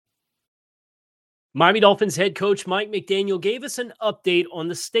Miami Dolphins head coach Mike McDaniel gave us an update on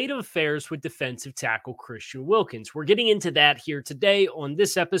the state of affairs with defensive tackle Christian Wilkins. We're getting into that here today on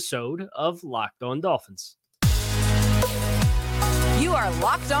this episode of Locked On Dolphins. You are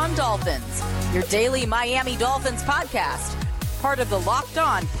Locked On Dolphins, your daily Miami Dolphins podcast, part of the Locked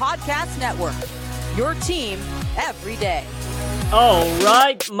On Podcast Network, your team every day. All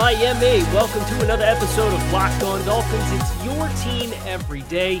right, Miami, welcome to another episode of Locked On Dolphins. It's your team every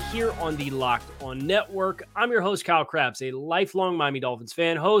day here on the Locked On Network. I'm your host, Kyle Krabs, a lifelong Miami Dolphins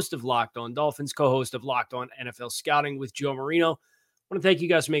fan, host of Locked On Dolphins, co-host of Locked On NFL Scouting with Joe Marino. I want to thank you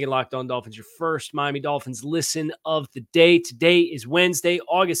guys for making Locked On Dolphins your first Miami Dolphins listen of the day. Today is Wednesday,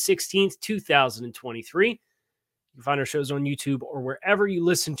 August 16th, 2023. You can find our shows on YouTube or wherever you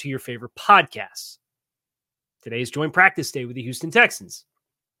listen to your favorite podcasts. Today is joint practice day with the Houston Texans.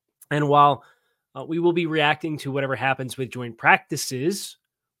 And while we will be reacting to whatever happens with joint practices,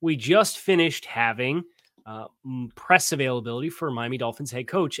 we just finished having press availability for Miami Dolphins head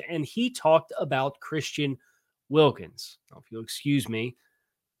coach, and he talked about Christian Wilkins. Now, if you'll excuse me,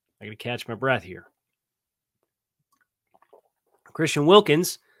 I got to catch my breath here. Christian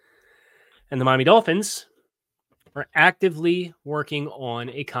Wilkins and the Miami Dolphins are actively working on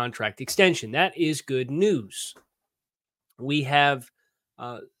a contract extension. That is good news. We have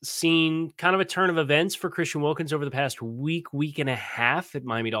seen kind of a turn of events for Christian Wilkins over the past week and a half at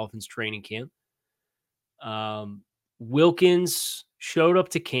Miami Dolphins training camp. Wilkins showed up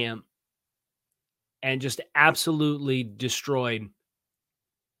to camp and just absolutely destroyed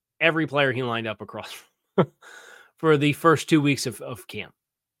every player he lined up across for the first 2 weeks of camp.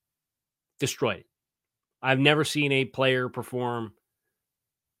 Destroyed it. I've never seen a player perform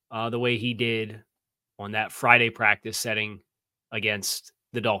the way he did on that Friday practice setting against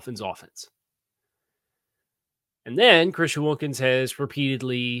the Dolphins offense. And then Christian Wilkins has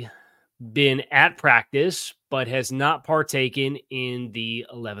repeatedly been at practice, but has not partaken in the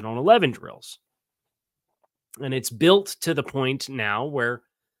 11-on-11 drills. And it's built to the point now where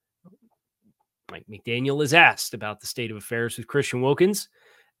Mike McDaniel is asked about the state of affairs with Christian Wilkins.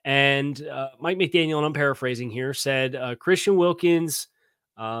 And Mike McDaniel, and I'm paraphrasing here, said Christian Wilkins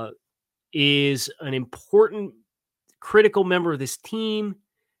is an important, critical member of this team,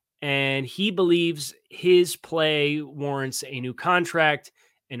 and he believes his play warrants a new contract,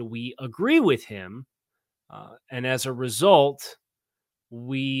 and we agree with him. And as a result,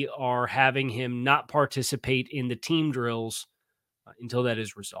 we are having him not participate in the team drills until that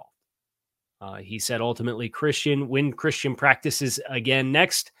is resolved. He said ultimately when Christian practices again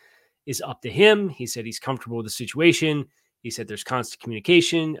next is up to him. He said he's comfortable with the situation. He said there's constant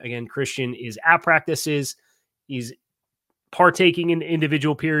communication. Again, Christian is at practices. He's partaking in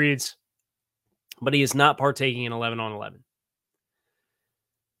individual periods, but he is not partaking in 11-on-11.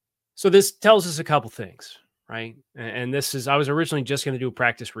 So this tells us a couple things, right? And this is, I was originally just going to do a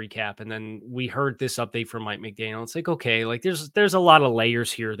practice recap, and then we heard this update from Mike McDaniel. It's like, okay, like there's a lot of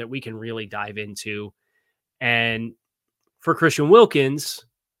layers here that we can really dive into. And for Christian Wilkins,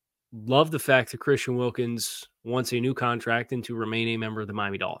 love the fact that Christian Wilkins wants a new contract and to remain a member of the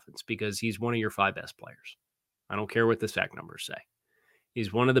Miami Dolphins because he's one of your 5 best players. I don't care what the sack numbers say.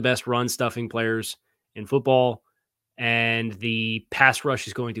 He's one of the best run-stuffing players in football, and the pass rush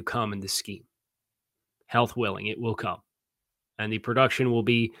is going to come in this scheme. Health willing, it will come. And the production will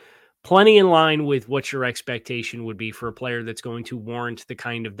be plenty in line with what your expectation would be for a player that's going to warrant the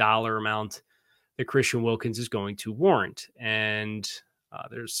kind of dollar amount that Christian Wilkins is going to warrant. And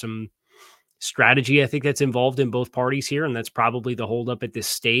there's some strategy, I think, that's involved in both parties here, and that's probably the holdup at this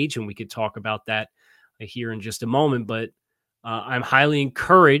stage, and we could talk about that here in just a moment. But I'm highly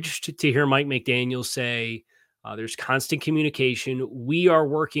encouraged to hear Mike McDaniel say there's constant communication. We are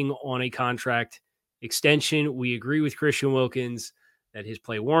working on a contract extension. We agree with Christian Wilkins that his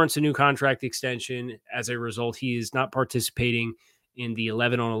play warrants a new contract extension. As a result, he is not participating in the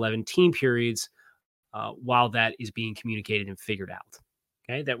 11-on-11 team periods while that is being communicated and figured out.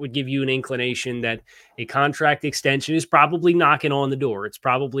 Okay, that would give you an inclination that a contract extension is probably knocking on the door. It's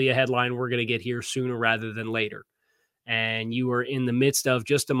probably a headline we're going to get here sooner rather than later. And you are in the midst of,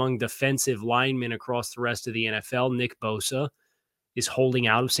 just among defensive linemen across the rest of the NFL, Nick Bosa is holding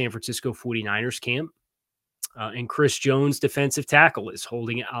out of San Francisco 49ers camp. And Chris Jones, defensive tackle, is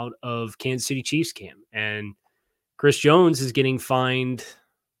holding out of Kansas City Chiefs camp. And Chris Jones is getting fined,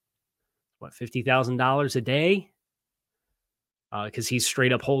 $50,000 a day? Because he's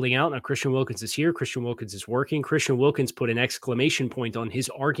straight up holding out. Now, Christian Wilkins is here. Christian Wilkins is working. Christian Wilkins put an exclamation point on his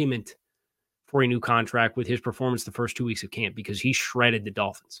argument for a new contract with his performance the first 2 weeks of camp because he shredded the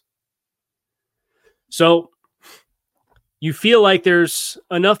Dolphins. So You feel like there's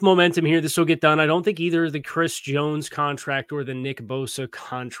enough momentum here. This will get done. I don't think either the Chris Jones contract or the Nick Bosa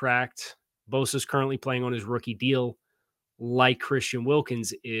contract. Bosa's currently playing on his rookie deal like Christian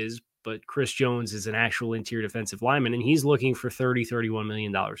Wilkins is, but Chris Jones is an actual interior defensive lineman, and he's looking for $31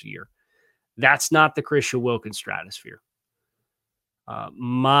 million a year. That's not the Christian Wilkins stratosphere.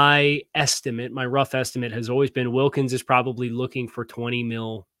 My rough estimate has always been Wilkins is probably looking for 20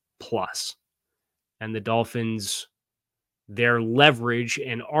 mil plus. And the Dolphins, their leverage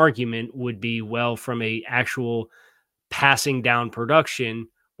and argument would be, well, from a actual passing down production,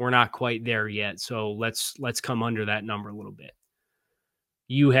 we're not quite there yet. So let's come under that number a little bit.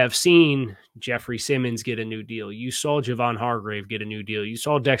 You have seen Jeffrey Simmons get a new deal. You saw Javon Hargrave get a new deal. You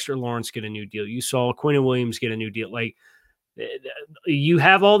saw Dexter Lawrence get a new deal. You saw Quinnen Williams get a new deal. Like, you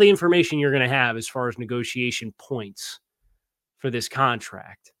have all the information you're going to have as far as negotiation points for this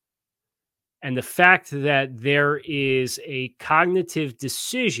contract. And the fact that there is a cognitive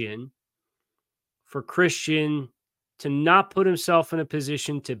decision for Christian to not put himself in a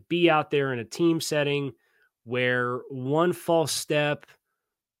position to be out there in a team setting where one false step,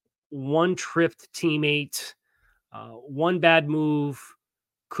 one tripped teammate, one bad move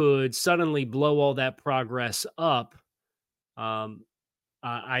could suddenly blow all that progress up,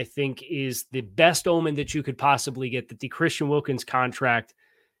 I think is the best omen that you could possibly get, that the Christian Wilkins contract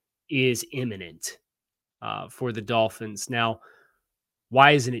is imminent for the Dolphins. Now,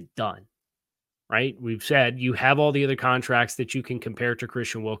 why isn't it done? Right? We've said you have all the other contracts that you can compare to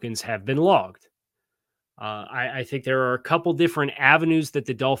Christian Wilkins have been logged. I think there are a couple different avenues that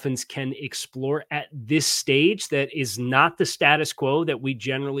the Dolphins can explore at this stage that is not the status quo that we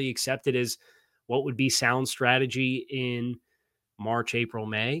generally accepted as what would be sound strategy in March, April,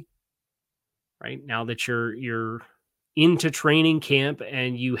 May. Right? Now that you're into training camp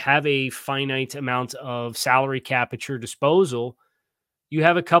and you have a finite amount of salary cap at your disposal, you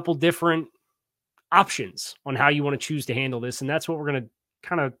have a couple different options on how you want to choose to handle this. And that's what we're going to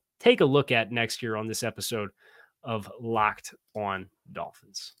kind of take a look at next year on this episode of Locked On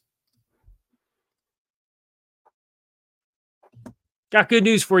Dolphins. Got good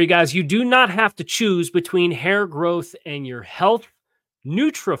news for you guys. You do not have to choose between hair growth and your health.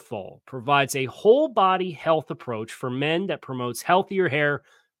 Nutrafol provides a whole body health approach for men that promotes healthier hair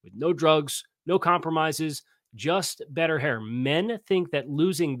with no drugs, no compromises, just better hair. Men think that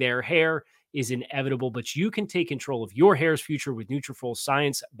losing their hair is inevitable, but you can take control of your hair's future with Nutrafol's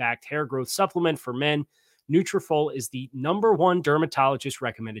science-backed hair growth supplement for men. Nutrafol is the #1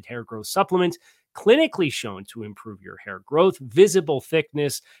 dermatologist-recommended hair growth supplement, clinically shown to improve your hair growth, visible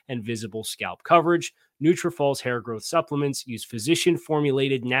thickness, and visible scalp coverage. Nutrafol's hair growth supplements use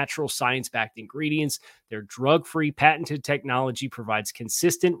physician-formulated, natural science-backed ingredients. Their drug-free, patented technology provides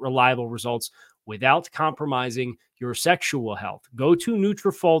consistent, reliable results without compromising your sexual health. Go to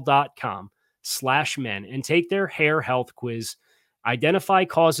Nutrafol.com/men and take their hair health quiz. Identify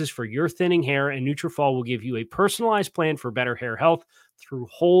causes for your thinning hair, and Nutrafol will give you a personalized plan for better hair health through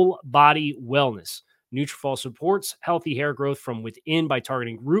whole body wellness. Nutrafol supports healthy hair growth from within by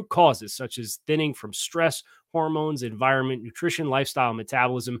targeting root causes such as thinning from stress, hormones, environment, nutrition, lifestyle,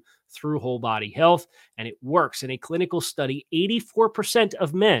 metabolism through whole body health. And it works. In a clinical study, 84%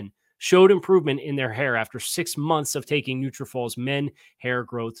 of men showed improvement in their hair after 6 months of taking Nutrafol's men hair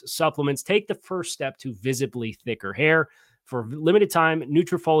growth supplements. Take the first step to visibly thicker hair. For a limited time,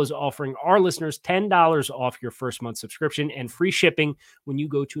 Nutrafol is offering our listeners $10 off your first month subscription and free shipping when you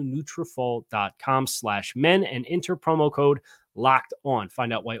go to Nutrafol.com/men and enter promo code Locked On.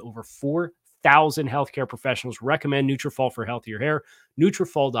 Find out why over 4,000 healthcare professionals recommend Nutrafol for healthier hair.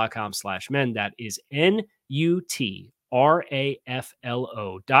 Nutrafol.com/men. That is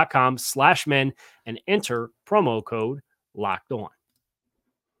NUTRAFLO.com/men and enter promo code Locked On.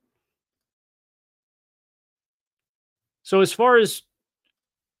 So as far as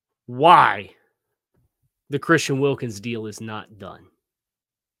why the Christian Wilkins deal is not done,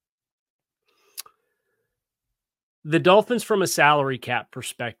 the Dolphins, from a salary cap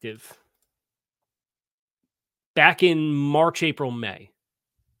perspective, back in March, April, May,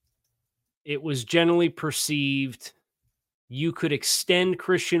 it was generally perceived you could extend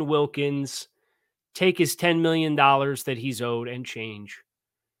Christian Wilkins, take his $10 million that he's owed and change,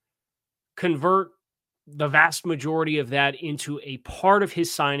 convert the vast majority of that into a part of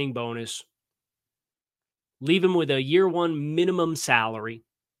his signing bonus, leave him with a year one minimum salary.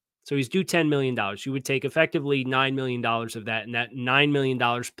 So he's due $10 million. You would take effectively $9 million of that, and that $9 million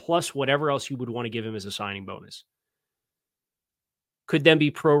plus whatever else you would want to give him as a signing bonus could then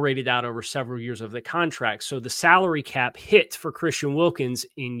be prorated out over several years of the contract. So the salary cap hit for Christian Wilkins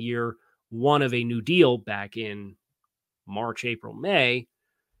in year one of a new deal back in March, April, May,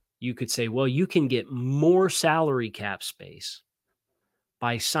 you could say, well, you can get more salary cap space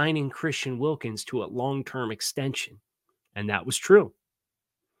by signing Christian Wilkins to a long-term extension. And that was true.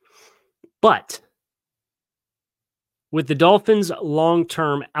 But with the Dolphins'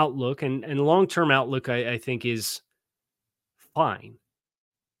 long-term outlook, and long-term outlook, I think, is fine.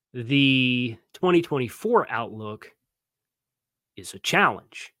 The 2024 outlook is a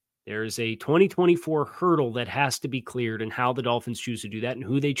challenge. There is a 2024 hurdle that has to be cleared, and how the Dolphins choose to do that and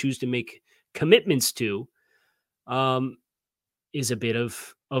who they choose to make commitments to is a bit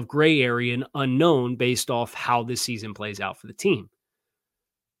of gray area and unknown based off how this season plays out for the team.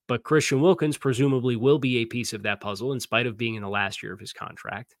 But Christian Wilkins presumably will be a piece of that puzzle in spite of being in the last year of his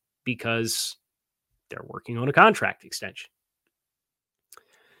contract, because they're working on a contract extension.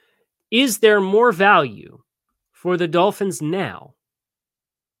 Is there more value for the Dolphins now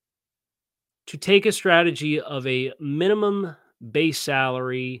to take a strategy of a minimum base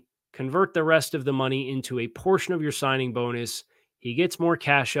salary, convert the rest of the money into a portion of your signing bonus? He gets more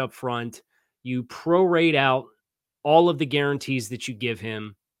cash up front. You prorate out all of the guarantees that you give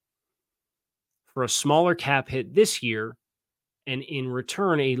him for a smaller cap hit this year, and in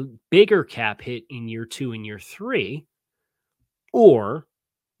return, a bigger cap hit in year 2 and year 3? Or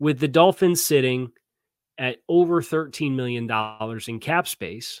with the Dolphins sitting at over $13 million in cap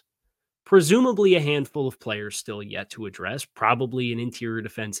space, presumably a handful of players still yet to address, probably an interior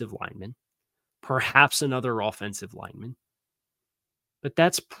defensive lineman, perhaps another offensive lineman, but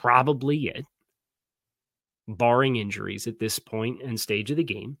that's probably it, barring injuries at this point and stage of the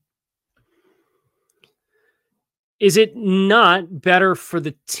game. Is it not better for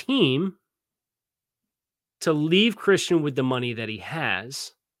the team to leave Christian with the money that he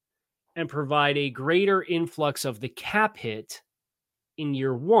has and provide a greater influx of the cap hit in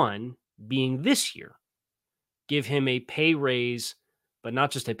year 1, being this year? Give him a pay raise, but not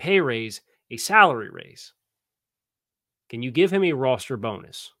just a pay raise, a salary raise. Can you give him a roster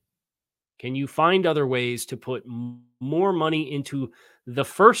bonus? Can you find other ways to put more money into the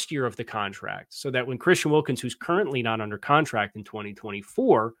first year of the contract so that when Christian Wilkins, who's currently not under contract in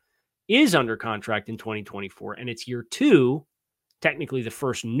 2024, is under contract in 2024, and it's year 2, technically the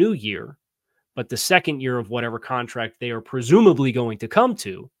first new year, but the second year of whatever contract they are presumably going to come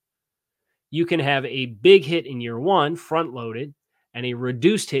to, you can have a big hit in year 1, front-loaded, and a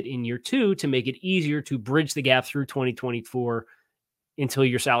reduced hit in year 2 to make it easier to bridge the gap through 2024 until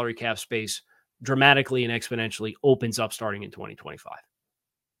your salary cap space dramatically and exponentially opens up starting in 2025.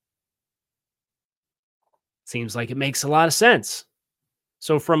 Seems like it makes a lot of sense.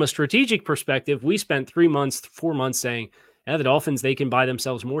 So from a strategic perspective, we spent 4 months saying, yeah, the Dolphins, they can buy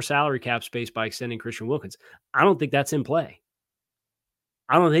themselves more salary cap space by extending Christian Wilkins. I don't think that's in play.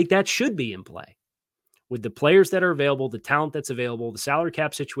 I don't think that should be in play. With the players that are available, the talent that's available, the salary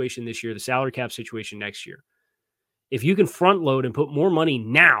cap situation this year, the salary cap situation next year, if you can front load and put more money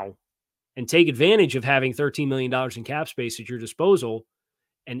now and take advantage of having $13 million in cap space at your disposal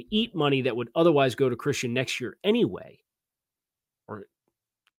and eat money that would otherwise go to Christian next year anyway, or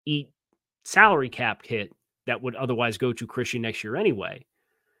eat salary cap hit that would otherwise go to Christian next year anyway,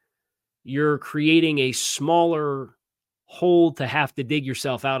 you're creating a smaller hole to have to dig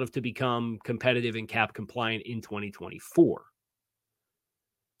yourself out of to become competitive and cap compliant in 2024.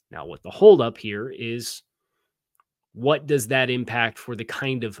 Now, what the holdup here is, what does that impact for the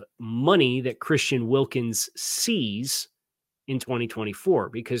kind of money that Christian Wilkins sees in 2024?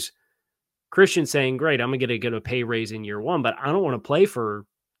 Because Christian's saying, great, I'm going to get a pay raise in year 1, but I don't want to play for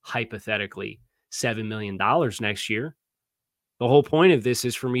hypothetically $7 million next year. The whole point of this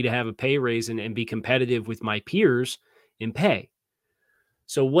is for me to have a pay raise and be competitive with my peers in pay.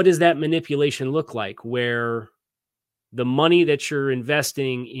 So what does that manipulation look like, where the money that you're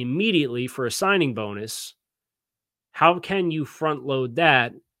investing immediately for a signing bonus, how can you front load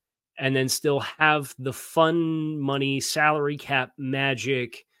that and then still have the fun money, salary cap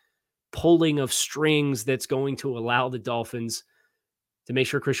magic, pulling of strings that's going to allow the Dolphins to make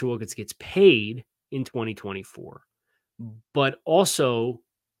sure Christian Wilkins gets paid in 2024, but also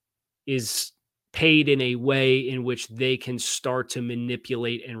is paid in a way in which they can start to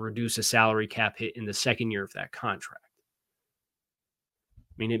manipulate and reduce a salary cap hit in the second year of that contract?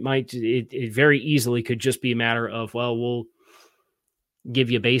 I mean, it very easily could just be a matter of, well, we'll give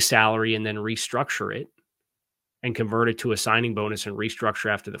you a base salary and then restructure it and convert it to a signing bonus and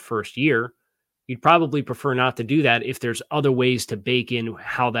restructure after the first year. You'd probably prefer not to do that if there's other ways to bake in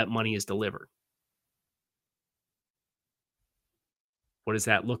how that money is delivered. What does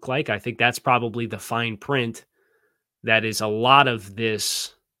that look like? I think that's probably the fine print that is a lot of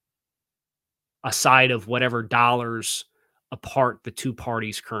this, aside of whatever dollars apart the two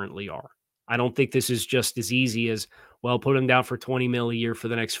parties currently are. I don't think this is just as easy as, well, put him down for 20 mil a year for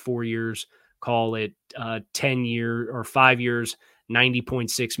the next 4 years, call it 10 year or 5 years,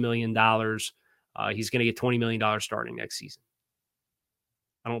 $90.6 million. He's going to get $20 million starting next season.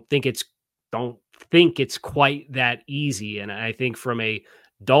 I don't think it's quite that easy. And I think from a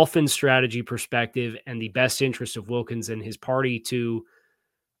Dolphins strategy perspective and the best interest of Wilkins and his party to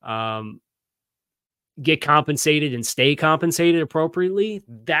get compensated and stay compensated appropriately,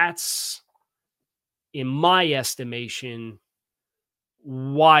 that's, in my estimation,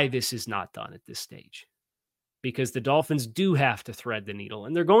 why this is not done at this stage. Because the Dolphins do have to thread the needle,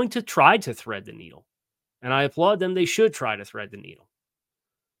 and they're going to try to thread the needle. And I applaud them. They should try to thread the needle.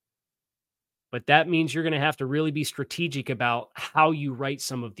 But that means you're going to have to really be strategic about how you write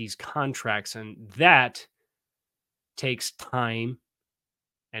some of these contracts. And that takes time.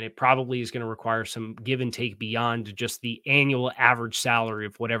 And it probably is going to require some give and take beyond just the annual average salary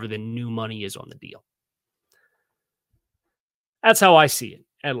of whatever the new money is on the deal. That's how I see it,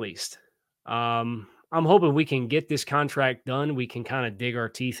 at least. I'm hoping we can get this contract done. We can kind of dig our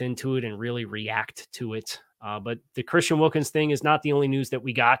teeth into it and really react to it. But the Christian Wilkins thing is not the only news that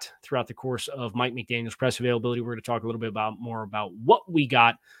we got throughout the course of Mike McDaniel's press availability. We're going to talk a little bit more about what we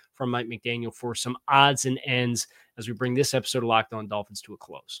got from Mike McDaniel for some odds and ends as we bring this episode of Locked On Dolphins to a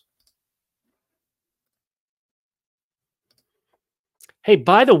close. Hey,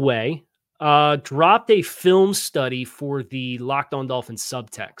 by the way, dropped a film study for the Locked On Dolphins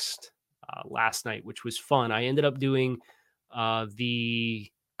subtext last night, which was fun. I ended up doing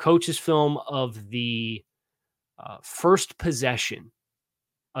the coach's film of the first possession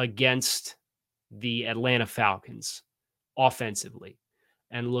against the Atlanta Falcons offensively,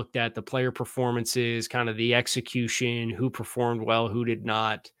 and looked at the player performances, kind of the execution, who performed well, who did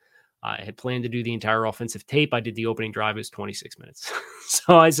not. I had planned to do the entire offensive tape. I did the opening drive. It was 26 minutes.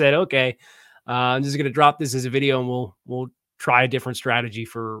 So I said, okay, I'm just going to drop this as a video, and we'll try a different strategy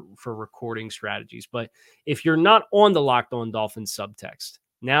for recording strategies. But if you're not on the Locked On Dolphins subtext,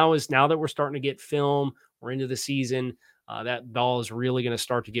 now that we're starting to get film, we're into the season, that ball is really going to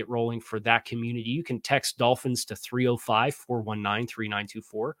start to get rolling for that community. You can text Dolphins to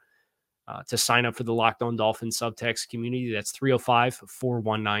 305-419-3924 to sign up for the Locked On Dolphins subtext community. That's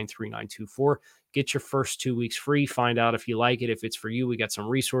 305-419-3924. Get your first 2 weeks free. Find out if you like it. If it's for you, we got some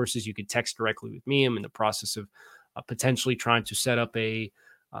resources. You could text directly with me. I'm in the process of potentially trying to set up a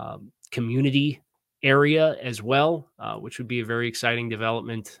community area as well, which would be a very exciting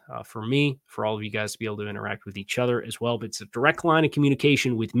development for me, for all of you guys to be able to interact with each other as well. But it's a direct line of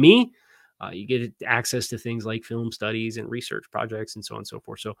communication with me. You get access to things like film studies and research projects and so on and so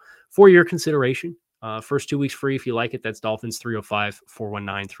forth. So for your consideration, first 2 weeks free. If you like it, that's Dolphins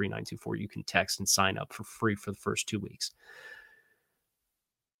 305-419-3924. You can text and sign up for free for the first 2 weeks.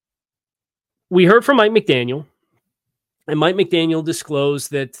 We heard from Mike McDaniel, and Mike McDaniel disclosed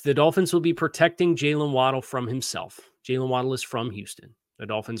that the Dolphins will be protecting Jalen Waddle from himself. Jalen Waddle is from Houston. The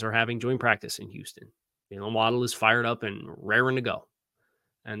Dolphins are having joint practice in Houston. Jalen Waddle is fired up and raring to go.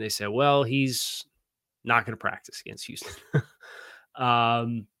 And they said, well, he's not going to practice against Houston.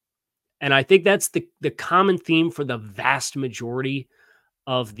 And I think that's the common theme for the vast majority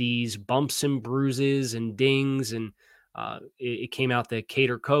of these bumps and bruises and dings. And it came out that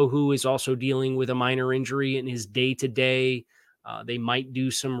Cater Kohu is also dealing with a minor injury in his day-to-day. They might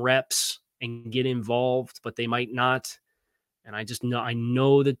do some reps and get involved, but they might not. And I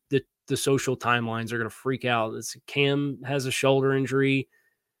know that the social timelines are going to freak out. Cam has a shoulder injury.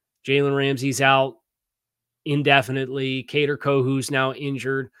 Jalen Ramsey's out indefinitely. Cater Kohu's now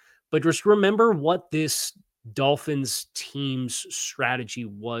injured. But just remember what this Dolphins team's strategy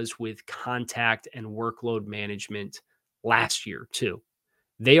was with contact and workload management last year, too.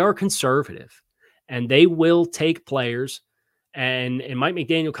 They are conservative, and they will take players. And Mike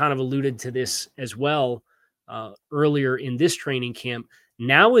McDaniel kind of alluded to this as well earlier in this training camp.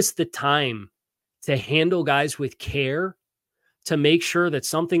 Now is the time to handle guys with care, to make sure that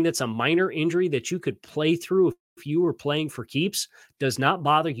something that's a minor injury that you could play through if you were playing for keeps does not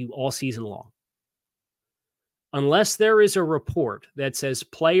bother you all season long. Unless there is a report that says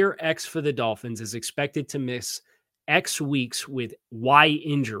player X for the Dolphins is expected to miss X weeks with Y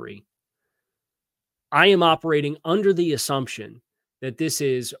injury, I am operating under the assumption that this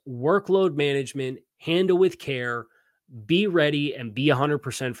is workload management, handle with care, be ready, and be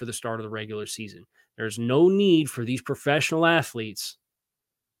 100% for the start of the regular season. There's no need for these professional athletes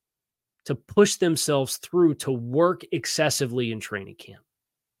to push themselves through to work excessively in training camp.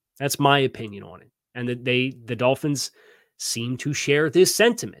 That's my opinion on it. And that the Dolphins seem to share this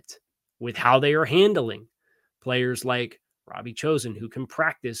sentiment with how they are handling players like Robbie Chosen, who can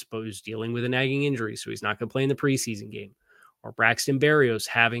practice, but who's dealing with a nagging injury, so he's not going to play in the preseason game. Or Braxton Berrios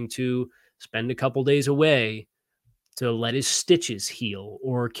having to spend a couple days away to let his stitches heal.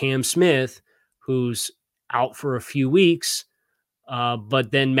 Or Cam Smith, who's out for a few weeks,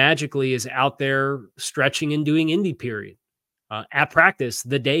 but then magically is out there stretching and doing indie period at practice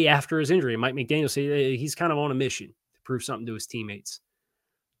the day after his injury. Mike McDaniel said he's kind of on a mission to prove something to his teammates.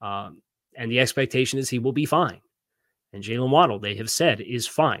 And the expectation is he will be fine. And Jalen Waddle, they have said, is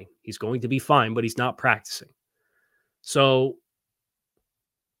fine. He's going to be fine, but he's not practicing. So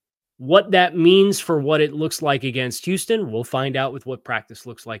what that means for what it looks like against Houston, we'll find out with what practice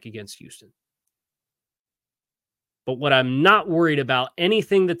looks like against Houston. But what I'm not worried about,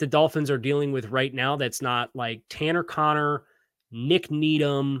 anything that the Dolphins are dealing with right now that's not like Tanner Connor, Nick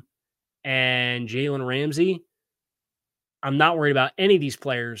Needham, and Jalen Ramsey, I'm not worried about any of these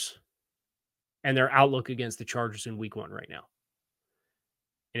players and their outlook against the Chargers in week 1 right now.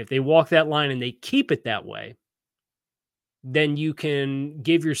 And if they walk that line and they keep it that way, then you can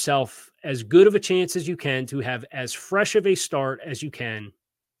give yourself as good of a chance as you can to have as fresh of a start as you can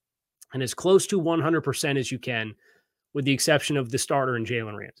and as close to 100% as you can, with the exception of the starter and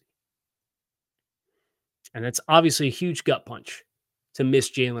Jalen Ramsey. And that's obviously a huge gut punch to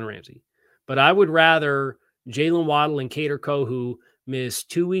miss Jalen Ramsey. But I would rather Jalen Waddle and Kader Kohou miss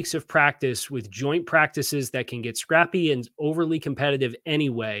 2 weeks of practice with joint practices that can get scrappy and overly competitive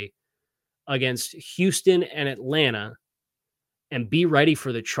anyway against Houston and Atlanta, and be ready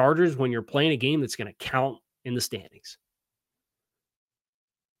for the Chargers when you're playing a game that's going to count in the standings.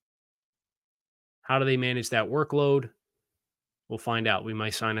 How do they manage that workload? We'll find out. We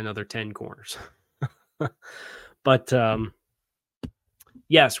might sign another 10 corners. But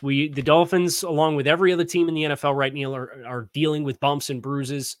yes, the Dolphins, along with every other team in the NFL right now, are dealing with bumps and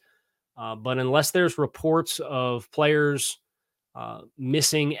bruises. But unless there's reports of players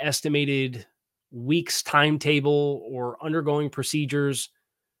missing estimated weeks timetable or undergoing procedures,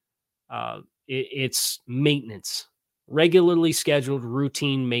 it's maintenance, regularly scheduled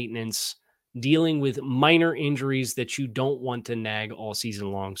routine maintenance, dealing with minor injuries that you don't want to nag all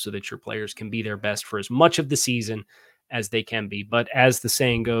season long so that your players can be their best for as much of the season as they can be. But as the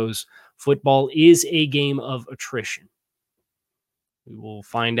saying goes, football is a game of attrition. We will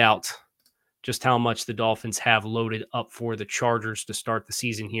find out just how much the Dolphins have loaded up for the Chargers to start the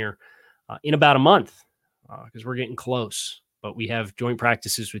season here in about a month, because we're getting close. But we have joint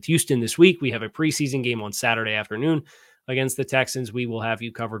practices with Houston this week. We have a preseason game on Saturday afternoon against the Texans. We will have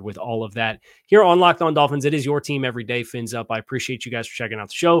you covered with all of that here on Locked On Dolphins. It is your team every day. Fins up. I appreciate you guys for checking out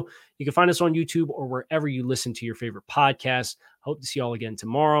the show. You can find us on YouTube or wherever you listen to your favorite podcasts. Hope to see you all again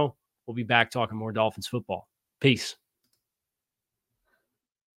tomorrow. We'll be back talking more Dolphins football. Peace.